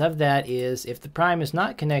evidence of that is if the prime is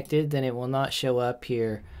not connected, then it will not show up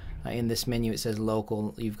here in this menu. It says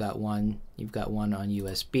local. You've got one on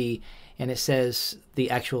USB, and it says the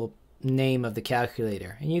actual name of the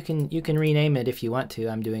calculator. And you can rename it if you want to.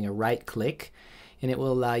 I'm doing a right click, and it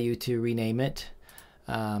will allow you to rename it.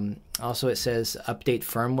 Also, it says update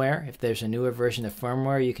firmware. If there's a newer version of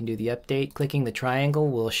firmware, you can do the update. Clicking the triangle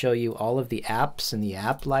will show you all of the apps in the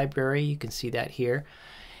app library. You can see that here.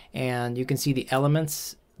 And you can see the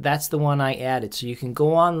elements. That's the one I added. So you can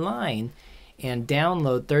go online and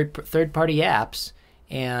download third-party apps,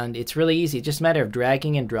 and it's really easy. It's just a matter of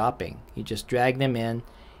dragging and dropping. You just drag them in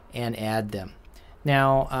and add them.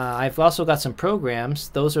 Now, I've also got some programs.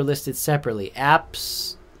 Those are listed separately.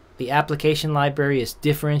 Apps, the application library is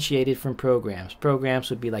differentiated from programs. Programs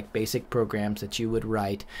would be like basic programs that you would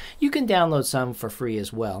write. You can download some for free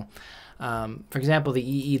as well. For example, the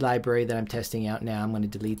EE library that I'm testing out now, I'm going to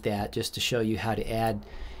delete that just to show you how to add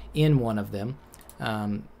in one of them.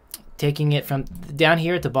 Taking it from down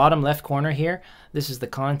here at the bottom left corner here, this is the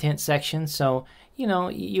content section. So, you know,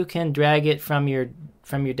 you can drag it from your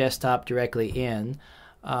desktop directly in,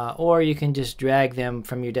 or you can just drag them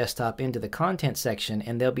from your desktop into the content section,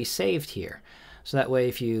 and they'll be saved here. So that way,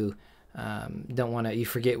 if you don't want to, you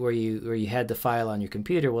forget where you had the file on your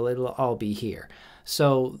computer, well, it'll all be here.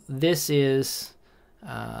 So this is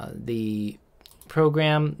the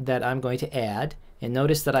program that I'm going to add. And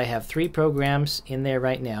notice that I have 3 programs in there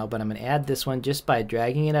right now, but I'm going to add this one just by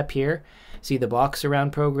dragging it up here. See the box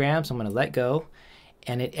around programs? I'm going to let go,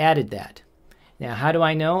 and it added that. Now, how do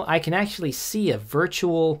I know? I can actually see a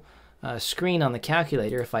virtual screen on the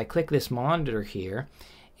calculator. If I click this monitor here,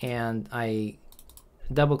 and I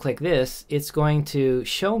double click this, it's going to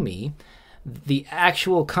show me the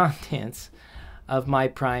actual contents of my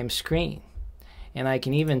prime screen. And I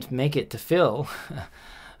can even make it to fill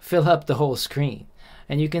up the whole screen.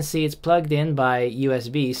 And you can see it's plugged in by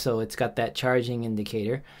USB, so it's got that charging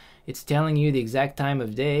indicator. It's telling you the exact time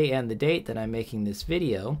of day and the date that I'm making this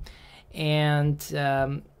video. And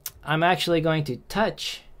I'm actually going to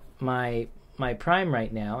touch my prime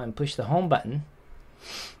right now and push the home button.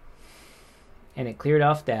 And it cleared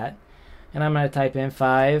off that. And I'm going to type in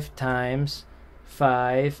 5 times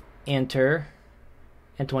 5, enter,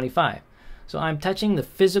 and 25. So I'm touching the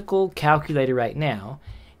physical calculator right now,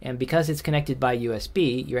 and because it's connected by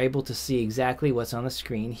USB, you're able to see exactly what's on the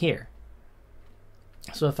screen here.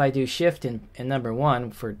 So if I do shift and number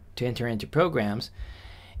 1 to enter into programs,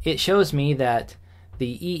 it shows me that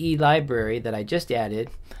the EE library that I just added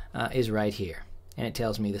is right here, and it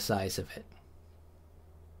tells me the size of it.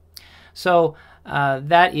 So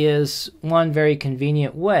that is one very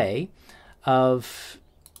convenient way of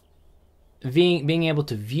being able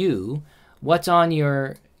to view what's on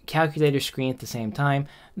your calculator screen at the same time.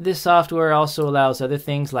 This software also allows other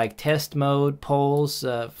things like test mode, polls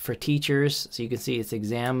for teachers, so you can see it's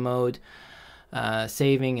exam mode,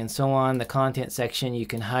 saving and so on. The content section, you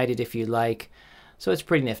can hide it if you like. So it's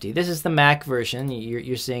pretty nifty. This is the Mac version.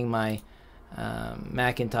 You're seeing my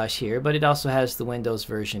Macintosh here, but it also has the Windows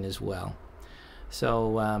version as well.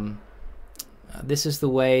 So this is the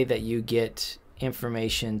way that you get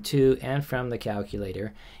information to and from the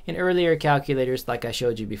calculator. In earlier calculators, like I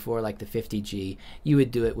showed you before, like the 50G, you would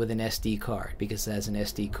do it with an SD card because it has an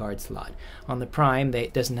SD card slot. On the Prime,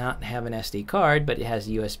 it does not have an SD card, but it has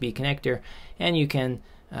a USB connector, and you can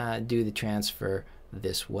do the transfer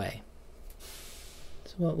this way.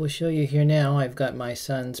 So what we'll show you here now, I've got my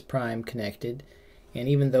son's Prime connected, and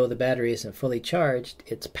even though the battery isn't fully charged,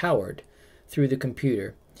 it's powered through the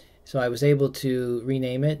computer. So I was able to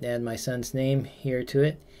rename it, add my son's name here to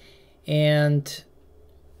it. And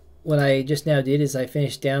what I just now did is I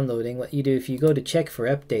finished downloading. What you do if you go to check for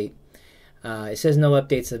update, it says no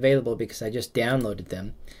updates available because I just downloaded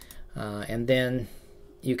them. And then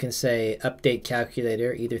you can say update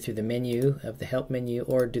calculator either through the menu of the help menu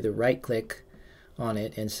or do the right click on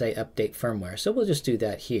it and say update firmware. So we'll just do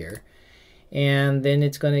that here. And then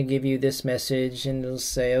it's going to give you this message, and it'll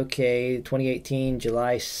say, okay, 2018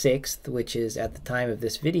 July 6th, which is at the time of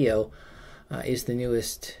this video, is the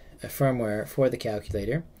newest firmware for the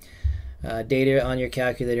calculator. Data on your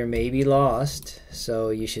calculator may be lost, so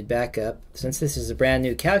you should back up. Since this is a brand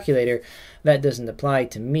new calculator, that doesn't apply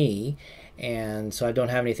to me, and so I don't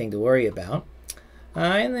have anything to worry about.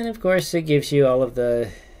 And then, of course, it gives you all of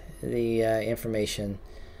the information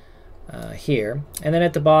here. And then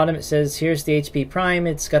at the bottom it says here's the HP Prime.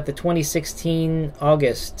 It's got the 2016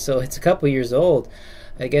 August, so it's a couple years old.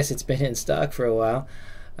 I guess it's been in stock for a while.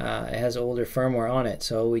 It has older firmware on it,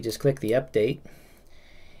 so we just click the update,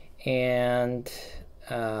 and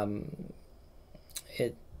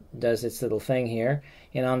it does its little thing here.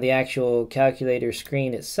 And on the actual calculator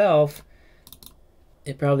screen itself,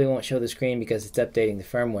 it probably won't show the screen because it's updating the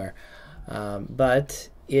firmware, but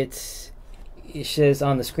it says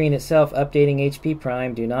on the screen itself, updating HP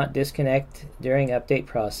Prime, do not disconnect during update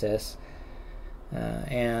process.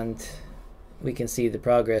 And we can see the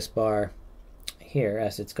progress bar here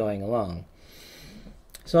as it's going along.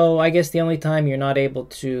 So I guess the only time you're not able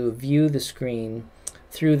to view the screen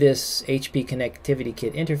through this HP Connectivity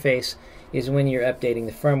Kit interface is when you're updating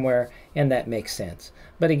the firmware, and that makes sense.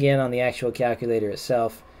 But again, on the actual calculator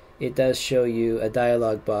itself, it does show you a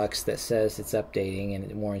dialog box that says it's updating, and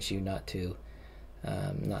it warns you not to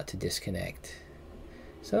disconnect.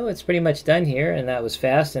 So it's pretty much done here, and that was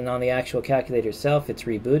fast. And on the actual calculator itself, it's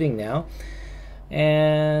rebooting now,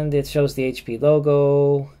 and it shows the HP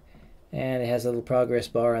logo, and it has a little progress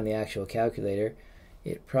bar on the actual calculator.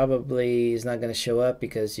 It probably is not going to show up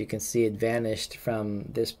because you can see it vanished from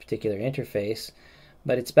this particular interface,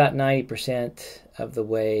 but it's about 90% of the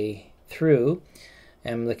way through.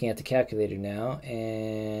 I'm looking at the calculator now,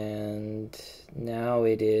 and now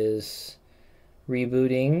it is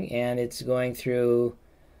rebooting, and it's going through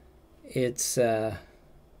its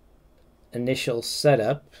initial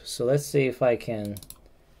setup. So let's see if I can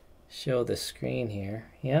show the screen here.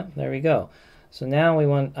 Yeah, there we go. So now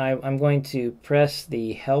I'm going to press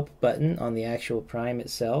the help button on the actual Prime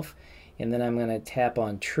itself, and then I'm going to tap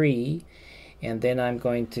on tree, and then I'm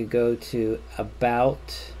going to go to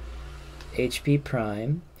about HP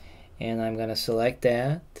Prime, and I'm going to select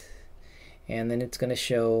that, and then it's going to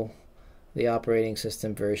show the operating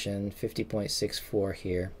system version 50.64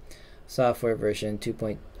 here, software version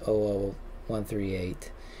 2.00138,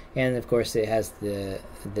 And of course it has the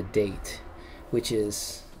date, which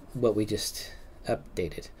is what we just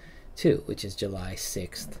updated to, which is July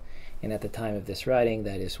 6th. And at the time of this writing,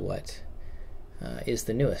 that is what is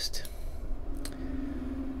the newest.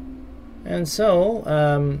 And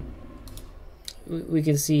so we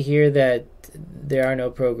can see here that there are no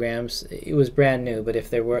programs. It was brand new, but if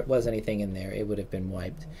there was anything in there, it would have been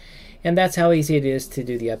wiped. And that's how easy it is to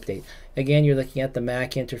do the update. Again, you're looking at the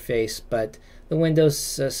Mac interface, but the Windows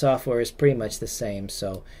software is pretty much the same,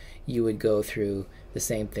 so you would go through the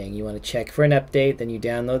same thing. You want to check for an update, then you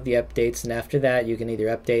download the updates, and after that you can either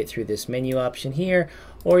update through this menu option here,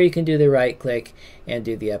 or you can do the right click and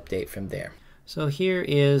do the update from there. So here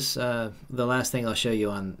is the last thing I'll show you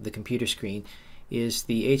on the computer screen is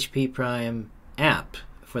the HP Prime app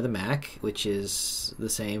for the Mac, which is the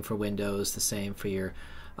same for Windows, the same for your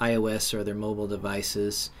iOS or their mobile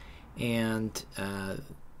devices. And at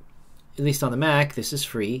least on the Mac, this is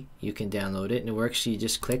free. You can download it and it works. You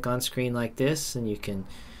just click on screen like this and you can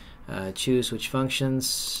choose which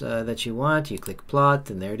functions that you want. You click plot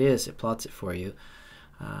and there it is. It plots it for you.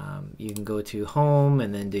 You can go to home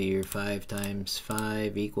and then do your 5 times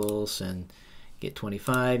 5 equals and get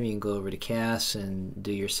 25. You can go over to CAS and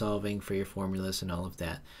do your solving for your formulas and all of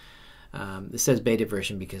that. This says beta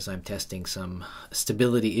version because I'm testing some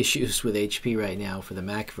stability issues with HP right now for the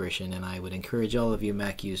Mac version, and I would encourage all of you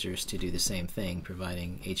Mac users to do the same thing,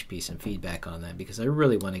 providing HP some feedback on that, because I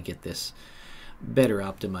really want to get this better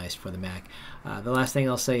optimized for the Mac. The last thing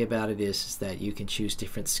I'll say about it is that you can choose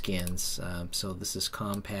different skins. So this is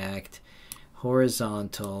compact,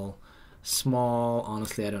 horizontal, small.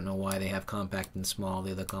 Honestly, I don't know why they have compact and small.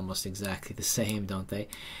 They look almost exactly the same, don't they?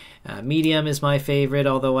 Medium is my favorite,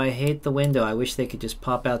 although I hate the window. I wish they could just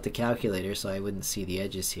pop out the calculator so I wouldn't see the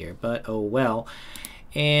edges here, but oh well.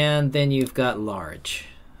 And then you've got large.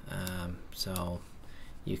 So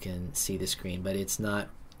you can see the screen, but it's not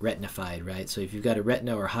retinified, right? So if you've got a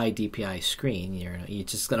Retina or high DPI screen, you're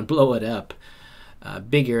just going to blow it up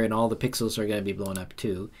bigger, and all the pixels are going to be blown up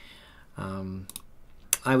too.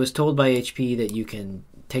 I was told by HP that you can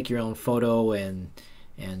take your own photo and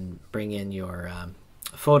bring in your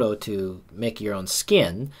photo to make your own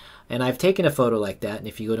skin, and I've taken a photo like that, and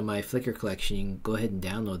if you go to my Flickr collection you can go ahead and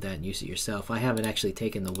download that and use it yourself. I haven't actually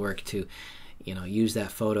taken the work to use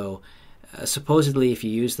that photo. Supposedly if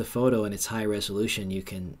you use the photo and it's high resolution, you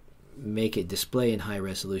can make it display in high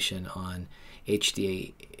resolution on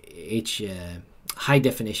high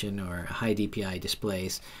definition or high DPI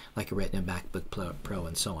displays like a Retina MacBook Pro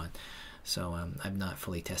and so on. So I've not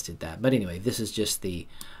fully tested that. But anyway, this is just the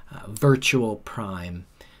Virtual Prime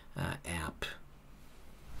app.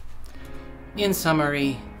 In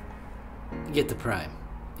summary, get the Prime.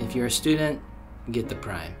 If you're a student, get the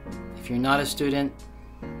Prime. If you're not a student,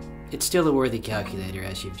 it's still a worthy calculator,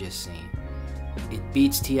 as you've just seen. It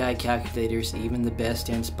beats TI calculators, even the best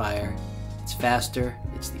Inspire. It's faster.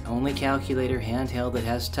 It's the only calculator handheld that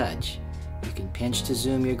has touch. You can pinch to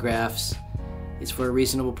zoom your graphs. It's for a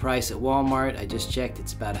reasonable price at Walmart. I just checked.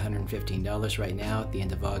 It's about $115 right now at the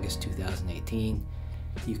end of August 2018.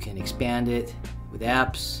 You can expand it with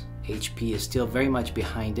apps. HP is still very much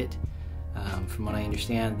behind it. From what I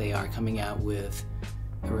understand, they are coming out with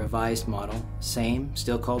a revised model. Same,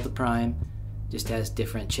 still called the Prime. Just has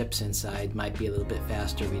different chips inside, might be a little bit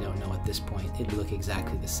faster, we don't know at this point. It'll look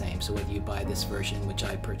exactly the same. So whether you buy this version, which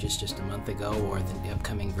I purchased just a month ago, or the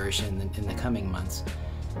upcoming version in the coming months,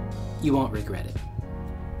 you won't regret it.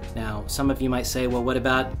 Now, some of you might say, well, what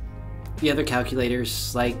about the other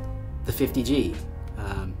calculators like the 50G?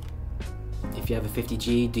 If you have a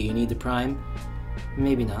 50G, do you need the Prime?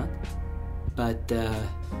 Maybe not. But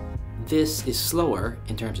this is slower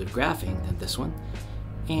in terms of graphing than this one.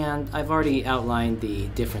 And I've already outlined the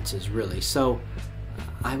differences really. So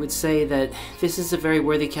I would say that this is a very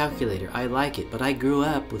worthy calculator. I like it, but I grew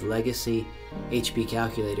up with legacy HP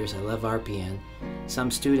calculators. I love RPN.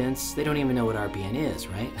 Some students, they don't even know what RPN is,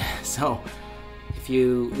 right? So if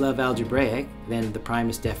you love algebraic, then the Prime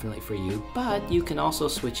is definitely for you, but you can also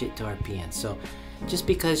switch it to RPN. So just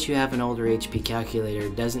because you have an older HP calculator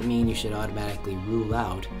doesn't mean you should automatically rule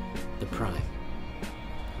out the Prime.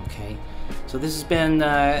 Okay? So this has been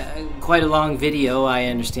quite a long video, I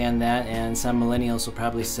understand that, and some millennials will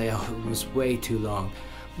probably say, oh, it was way too long.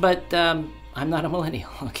 But I'm not a millennial,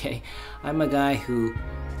 okay? I'm a guy who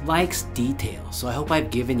likes detail, so I hope I've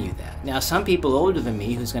given you that. Now, some people older than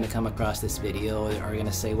me who's going to come across this video are going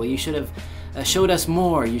to say, well, you should have showed us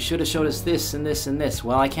more, you should have showed us this and this and this.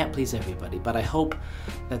 Well, I can't please everybody, but I hope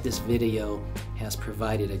that this video has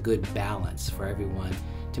provided a good balance for everyone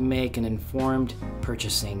to make an informed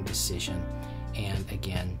purchasing decision. And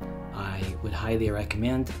again, I would highly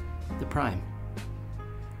recommend the Prime.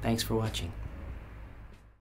 Thanks for watching.